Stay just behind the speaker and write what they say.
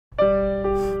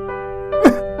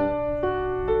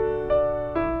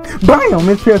Bam!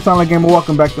 It's Pierce Sound Like Gamer.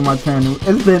 Welcome back to my channel.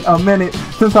 It's been a minute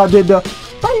since I did the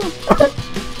bam.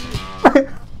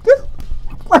 Just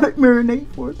let it marinate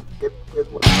for us.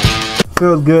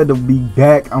 Feels good to be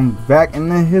back. I'm back in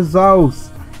his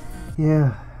house.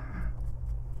 Yeah.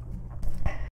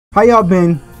 How y'all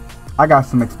been? I got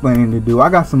some explaining to do.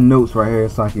 I got some notes right here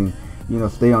so I can,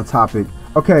 stay on topic.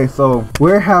 Okay, so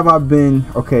where have I been?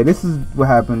 Okay, this is what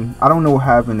happened. I don't know what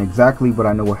happened exactly, but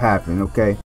I know what happened.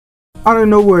 Okay. I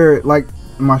don't know where, like,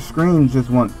 my screen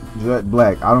just went jet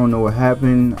black. I don't know what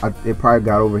happened. It probably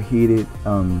got overheated.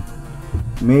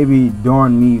 Maybe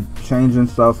during me changing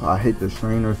stuff, I hit the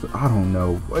screen or I don't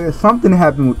know. Something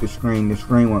happened with the screen. The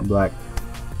screen went black.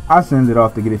 I sent it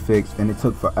off to get it fixed, and it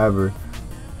took forever.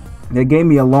 They gave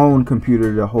me a loan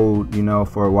computer to hold,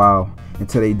 for a while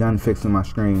until they done fixing my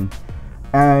screen.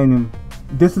 And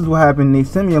this is what happened. They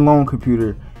sent me a loan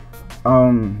computer.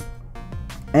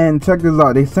 And check this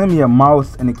out, they sent me a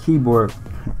mouse and a keyboard,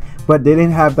 but they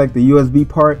didn't have like the USB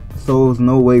part, so it was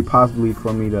no way possibly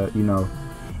for me to,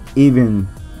 even,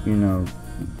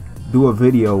 do a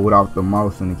video without the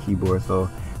mouse and the keyboard. So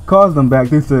called them back.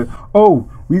 They said, oh,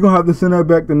 we gonna have to send that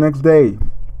back the next day.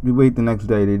 We wait the next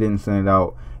day. They didn't send it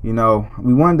out. We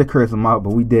wanted to curse them out, but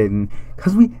we didn't,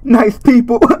 cause we nice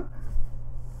people.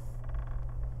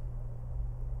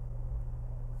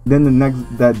 Then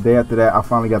that day after that, I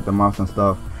finally got the mouse and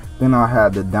stuff. Then I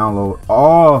had to download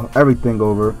everything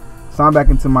over, sign back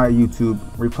into my YouTube,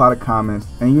 reply to comments,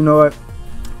 and you know what?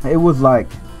 It was like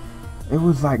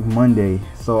Monday.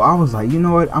 So I was like, you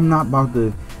know what? I'm not about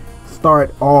to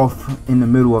start off in the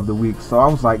middle of the week. So I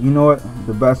was like, you know what?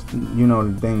 The best,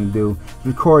 the thing to do is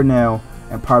record now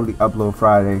and probably upload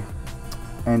Friday.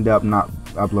 End up not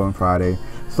uploading Friday.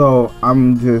 So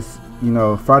I'm just,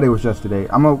 Friday was yesterday.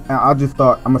 I just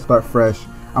thought I'm gonna start fresh.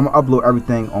 I'm gonna upload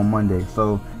everything on Monday.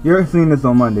 So you're seeing this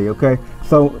on Monday, okay?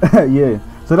 So yeah.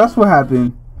 So that's what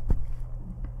happened.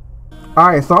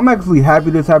 Alright, so I'm actually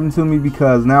happy this happened to me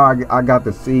because now I got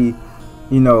to see,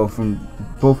 from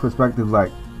both perspectives.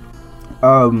 Like,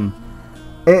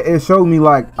 it showed me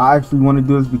like I actually want to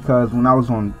do this, because when I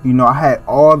was on, I had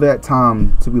all that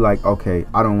time to be like, okay,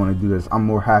 I don't want to do this. I'm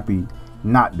more happy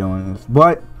not doing this.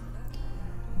 But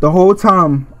the whole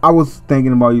time I was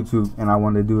thinking about YouTube and I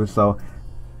wanted to do it. So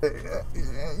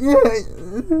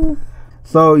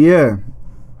yeah.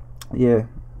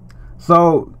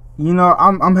 So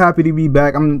I'm happy to be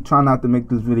back. I'm trying not to make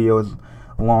this video as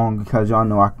long because y'all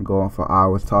know I can go on for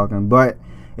hours talking, but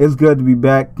it's good to be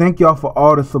back. Thank y'all for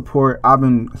all the support. I've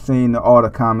been seeing all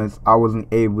the comments. I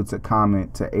wasn't able to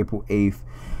comment to April 8th.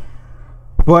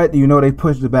 But they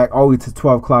pushed it back all the way to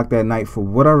 12 o'clock that night for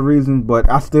whatever reason. But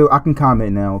I can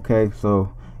comment now, okay?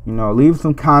 So, leave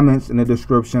some comments in the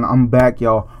description. I'm back,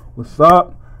 y'all. What's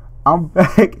up? I'm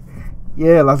back.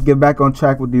 Yeah, let's get back on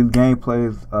track with these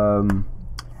gameplays.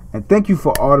 And thank you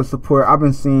for all the support. I've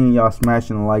been seeing y'all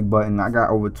smashing the like button. I got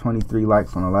over 23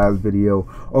 likes on the last video.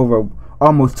 Over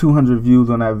almost 200 views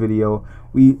on that video.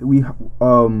 We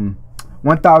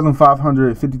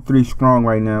 1,553 strong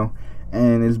right now.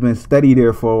 And it's been steady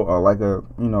there for like a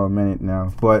minute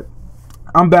now, but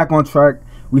I'm back on track.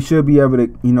 We should be able to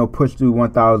push through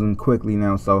 1,000 quickly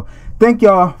now. So thank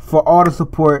y'all for all the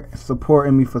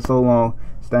supporting me for so long,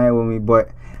 staying with me. But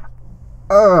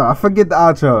I forget the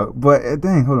outro. But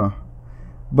dang, hold on.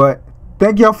 But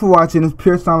thank y'all for watching. It's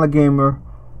Pierce Sound Like Gamer.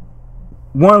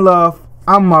 One love.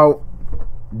 I'm out.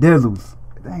 Dizzles.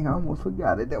 Dang, I almost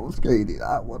forgot it. That was crazy.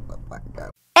 What the fuck?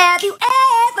 Have you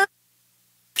ever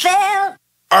felt?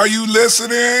 Are you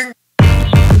listening?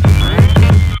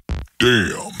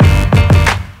 Damn.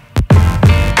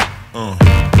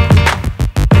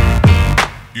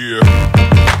 Yeah.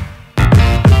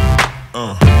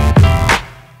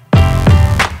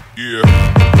 Yeah.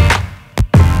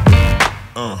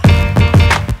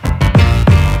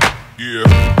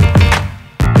 Yeah.